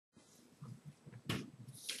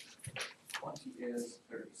is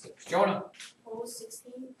 36. Jonah? What was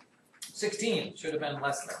 16? 16. Should have been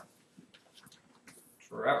less than.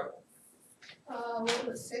 Trevor? What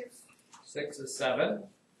was 6? 6 is 7.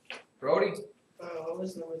 Brody? What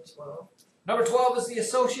was number 12? Number 12 is the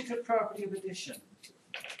associative property of addition.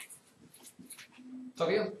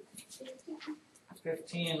 Sophia?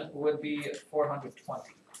 15 would be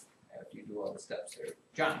 420 after you do all the steps there.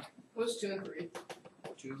 John? What was 2 and 3?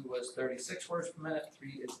 2 was 36 words per minute.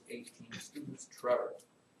 3 is 18 students. Trevor?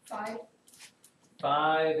 5.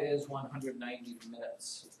 5 is 190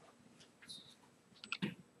 minutes.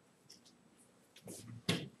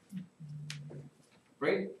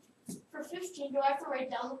 Brady? For 15, do I have to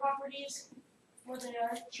write down the properties? What they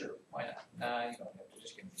are? Sure, why not? Nah, you don't have to.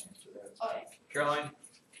 Just give me the answer there. Okay. Caroline?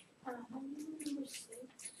 Number 6.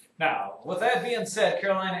 Now, with that being said,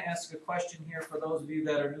 Carolina asked a question here for those of you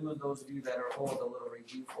that are new and those of you that are old, a little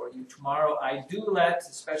review for you. Tomorrow, I do let,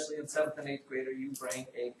 especially in 7th and 8th grader, you bring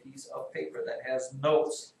a piece of paper that has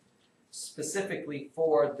notes specifically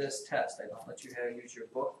for this test. I don't let you use your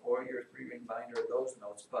book or your 3-ring binder of those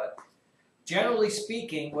notes, but generally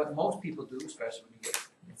speaking, what most people do, especially when you get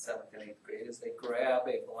in 7th and 8th grade, is they grab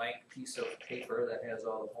a blank piece of paper that has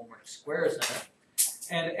all the homework squares in it.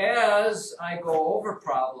 And as I go over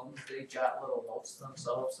problems, they jot little notes to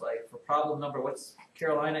themselves, like for problem number, what's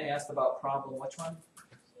Carolina asked about problem, which one?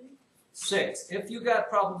 6. If you got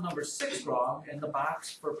problem number 6 wrong, in the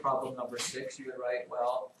box for problem number 6, you would write,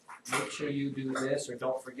 well, make sure you do this, or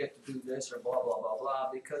don't forget to do this, or blah, blah, blah, blah,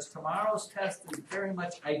 because tomorrow's test is very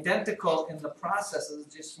much identical in the processes,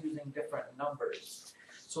 just using different numbers.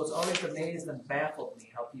 So it's always amazed and baffled me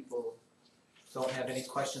how people don't have any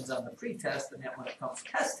questions on the pre-test, and yet when it comes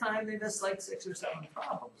test time, they miss like 6 or 7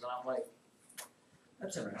 problems. And I'm like,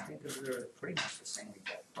 that's interesting, because they're pretty much the same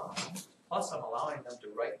exact problems. Plus, I'm allowing them to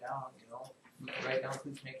write down,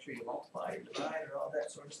 please make sure you multiply or divide or all that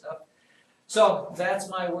sort of stuff. So that's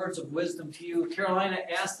my words of wisdom to you. Carolina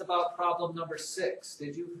asked about problem number 6.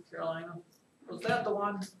 Did you, Carolina? Was that the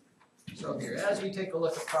one? So here, as we take a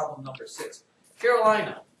look at problem number 6.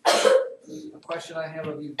 Carolina. A question I have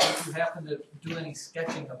of you, did you happen to do any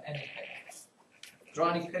sketching of anything?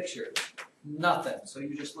 Draw any pictures? Nothing. So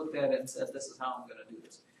you just looked at it and said, this is how I'm going to do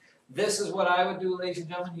this. This is what I would do, ladies and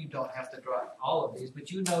gentlemen. You don't have to draw all of these,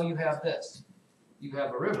 but you know you have this. You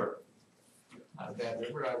have a river. Not a bad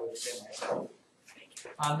river, I would say myself.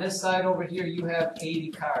 On this side over here, you have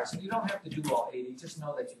 80 cars. And you don't have to do all 80. Just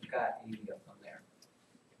know that you've got 80 of them there.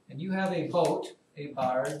 And you have a boat, a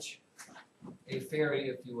barge, a ferry,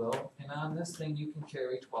 if you will, and on this thing you can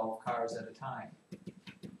carry 12 cars at a time.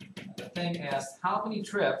 And the thing asked, how many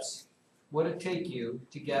trips would it take you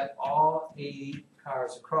to get all 80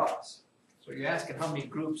 cars across? So you're asking how many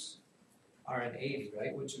groups are in 80,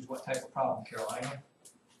 right? Which is what type of problem, Carolina?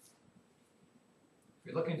 If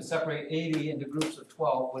you're looking to separate 80 into groups of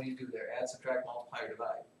 12, what do you do there? Add, subtract, multiply, or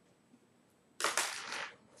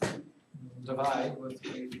divide? Divide with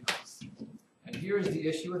 80. And here's the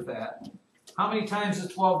issue with that. How many times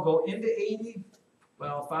does 12 go into 80?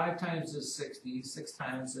 Well, 5 times is 60, 6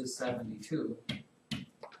 times is 72.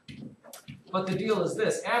 But the deal is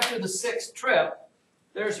this, after the 6th trip,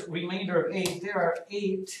 there's a remainder of 8. There are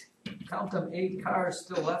 8, count them, 8 cars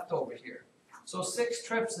still left over here. So 6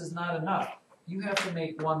 trips is not enough. You have to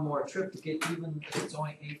make one more trip to get even if it's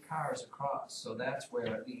only 8 cars across. So that's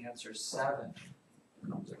where the answer 7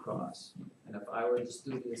 comes across. And if I were to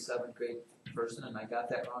student a 7th grade person and I got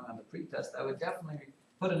that wrong on the pretest, I would definitely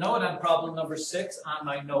put a note on problem number 6 on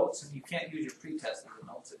my notes, and you can't use your pretest as a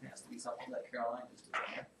notes. It has to be something that Caroline is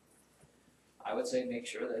doing. I would say make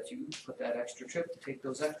sure that you put that extra trip to take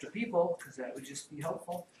those extra people, because that would just be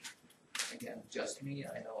helpful. Again, just me.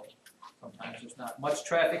 I know sometimes there's not much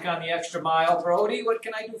traffic on the extra mile. Brody, what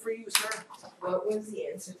can I do for you, sir? What was the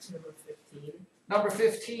answer to number 15? Number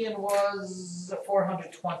 15 was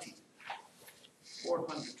 420.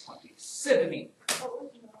 420. Sydney. What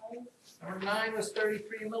was 9? Number 9 was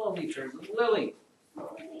 33 milliliters. Lily.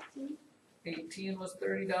 What was 18? 18 was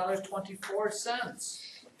 $30.24.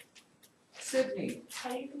 Sydney. How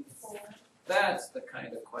do you do 4? That's the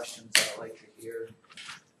kind of questions I like to hear.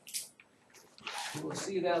 You will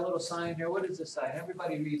see that little sign here. What is this sign?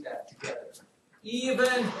 Everybody read that together.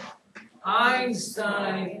 Even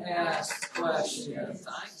Einstein asked questions.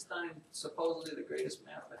 Einstein, supposedly the greatest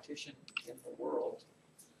mathematician in the world,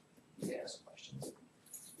 he asked questions.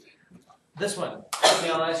 This one,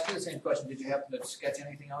 I'll ask you the same question. Did you happen to sketch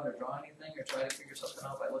anything out or draw anything or try to figure something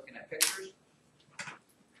out by looking at pictures?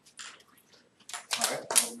 All right,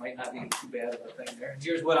 well, it might not be too bad of a thing there. And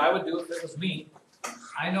here's what I would do if it was me.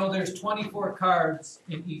 I know there's 24 cards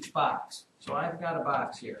in each box. So I've got a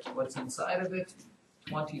box here. What's inside of it?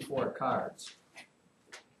 24 cards.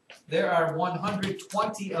 There are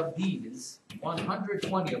 120 of these,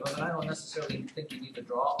 120 of them, and I don't necessarily think you need to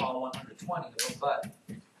draw all 120 of them, but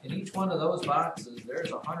in each one of those boxes,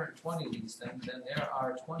 there's 120 of these things, and there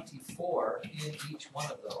are 24 in each one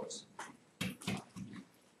of those.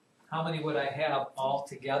 How many would I have all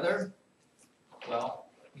together? Well,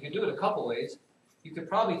 you can do it a couple ways. You could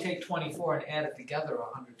probably take 24 and add it together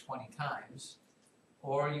 120 times,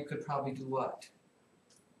 or you could probably do what?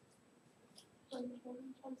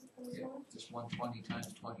 Yeah, just 120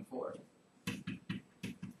 times 24,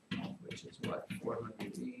 which is what,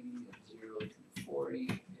 480 and 0 to 40.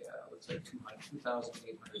 Yeah, looks like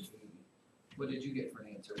 2,880. What did you get for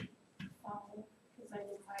an answer? Because I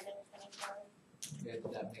didn't find anything for it. Yeah,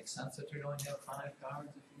 did that make sense that you only have 5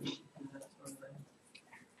 cards if you do that sort of thing?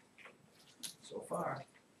 So far.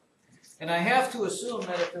 And I have to assume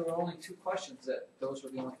that if there were only 2 questions, that those were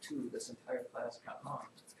the only 2 this entire class got wrong.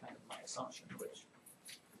 That's kind of my assumption, which,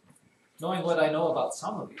 knowing what I know about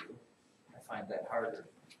some of you, I find that harder to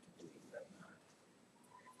believe than not.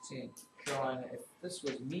 See, Carolina, if this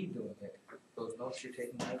was me doing it, those notes you're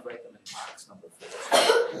taking, I'd write them in box number 4.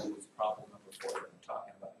 So it's problem number 4 that I'm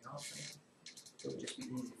talking about. You know what I'm saying? It would just be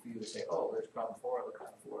easy for you to say, oh, there's problem 4, look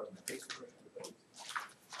on 4, and the face for it.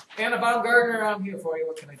 Anna Baumgartner, I'm here for you.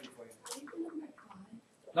 What can I do for you?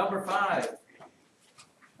 Number 5.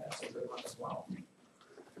 That's a good one as well.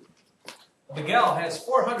 Miguel has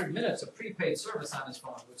 400 minutes of prepaid service on his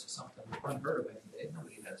phone, which is something unheard of any day.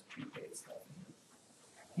 Nobody has prepaid stuff.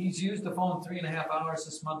 He's used the phone 3.5 hours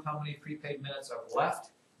this month. How many prepaid minutes are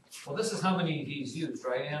left? Well, this is how many he's used,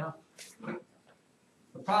 right, Anna?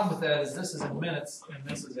 The problem with that is this is in minutes and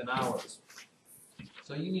this is in hours.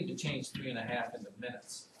 So you need to change 3.5 into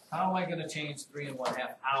minutes. How am I going to change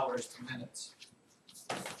 3.5 hours to minutes?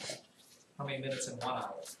 How many minutes in 1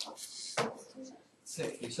 hour?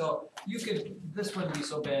 60. So you could, this wouldn't be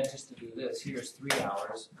so bad just to do this. Here's 3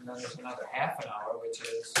 hours, and then there's another half an hour, which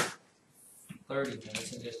is 30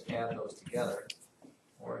 minutes, and just add those together.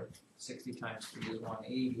 Or 60 times 3 is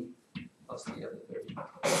 180, plus the other 30.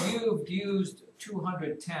 You've used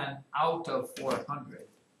 210 out of 400.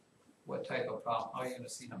 What type of problem? How are you going to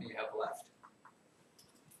see how many you have left?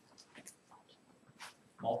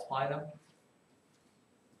 Multiply them?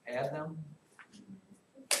 Add them?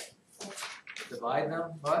 Divide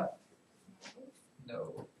them? What?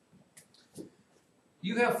 No.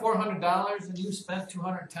 You have $400 and you spent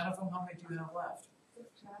 210 of them. How many do you have left?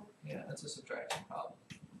 Yeah, that's a subtraction problem.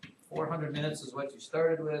 400 minutes is what you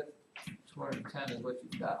started with. 210 is what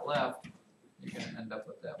you've got left. You're going to end up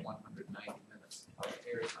with that 190 minutes of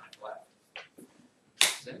airtime left.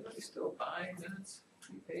 Does anybody still buy minutes?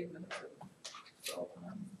 Prepaid minutes?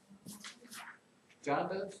 John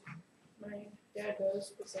does? My dad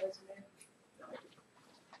does, besides me.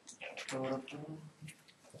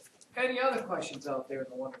 Any other questions out there in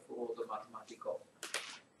the wonderful world of mathematical?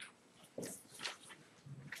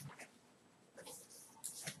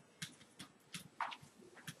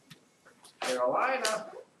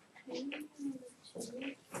 Carolina.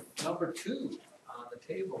 Number 2 on the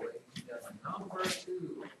table, ladies and gentlemen. Number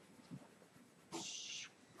 2.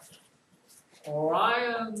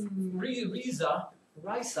 Ryan Risa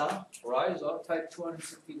typed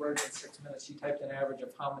 260 words in 6 minutes. She typed an average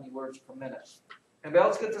of how many words per minute? Anybody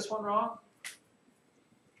else get this one wrong?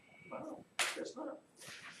 No, guess not.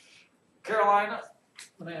 Carolina,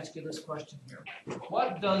 I'm going to ask you this question here.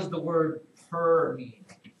 What does the word per mean?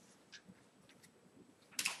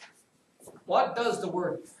 What does the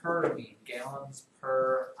word per mean? Gallons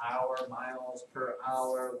per hour, miles per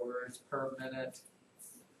hour, words per minute,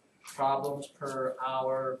 problems per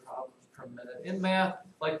hour, problems per minute. In math,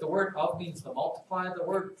 like the word of means to multiply, the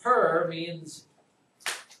word per means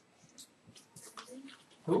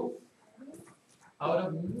who? Out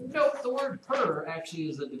of, nope, the word per actually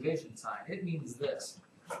is a division sign. It means this.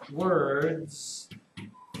 Words,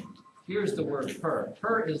 here's the word per.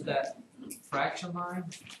 Per is that fraction line.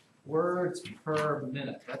 Words per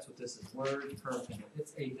minute. That's what this is. Words per minute.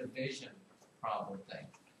 It's a division problem thing.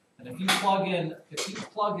 And if you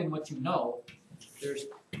plug in what you know, there's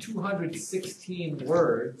 216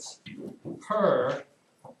 words per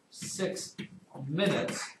 6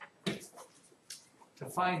 minutes. To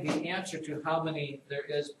find the answer to how many there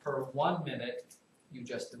is per 1 minute, you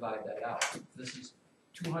just divide that out. This is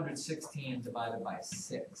 216 divided by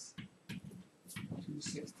 6.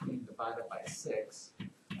 216 divided by 6,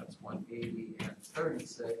 that's 180 and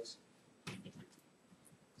 36.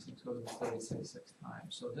 6 goes to 36 6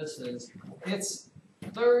 times. So this is, it's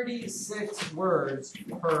 36 words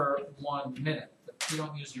per 1 minute. You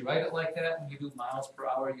don't usually write it like that when you do miles per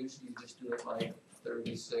hour. Usually you just do it like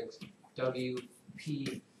 36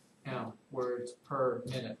 WPM, words per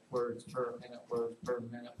minute, words per minute, words per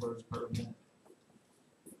minute, words per minute.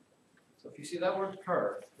 So if you see that word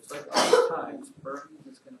per, just like other times, per means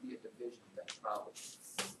it's going to be a division, that problem.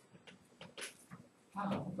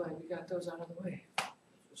 Wow, I'm glad we got those out of the way. Those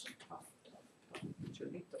are some tough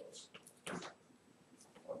churritos,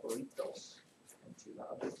 or burritos,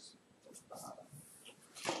 enchiladas, tostada.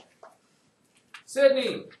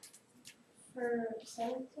 Sydney, For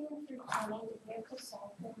 17 through 20, we have to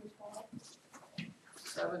solve them as well.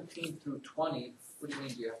 17 through 20, what do you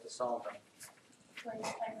mean you have to solve them? Like,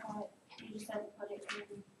 I thought you just had to put it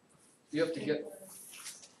in. You have to get,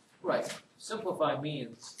 right, simplify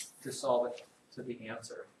means to solve it to the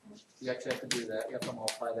answer. You actually have to do that, you have to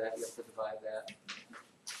multiply that, you have to divide that.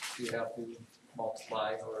 You have to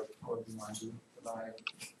multiply or you want to divide.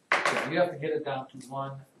 So you have to get it down to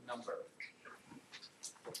one number.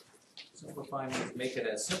 Simplify means make it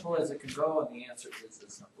as simple as it can go, and the answer is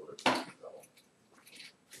as simple as it can go.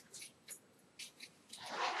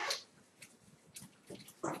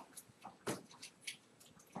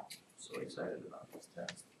 So excited about this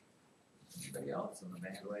test. Anybody else in the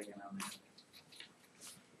bandwagon on that?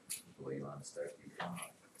 The way you want to start the year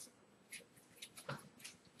off.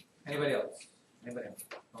 Anybody else? Anybody else?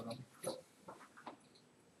 Oh, no?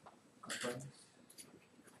 Complaints?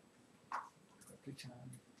 Good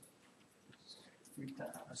time.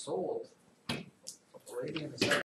 Sold. Lady in the second.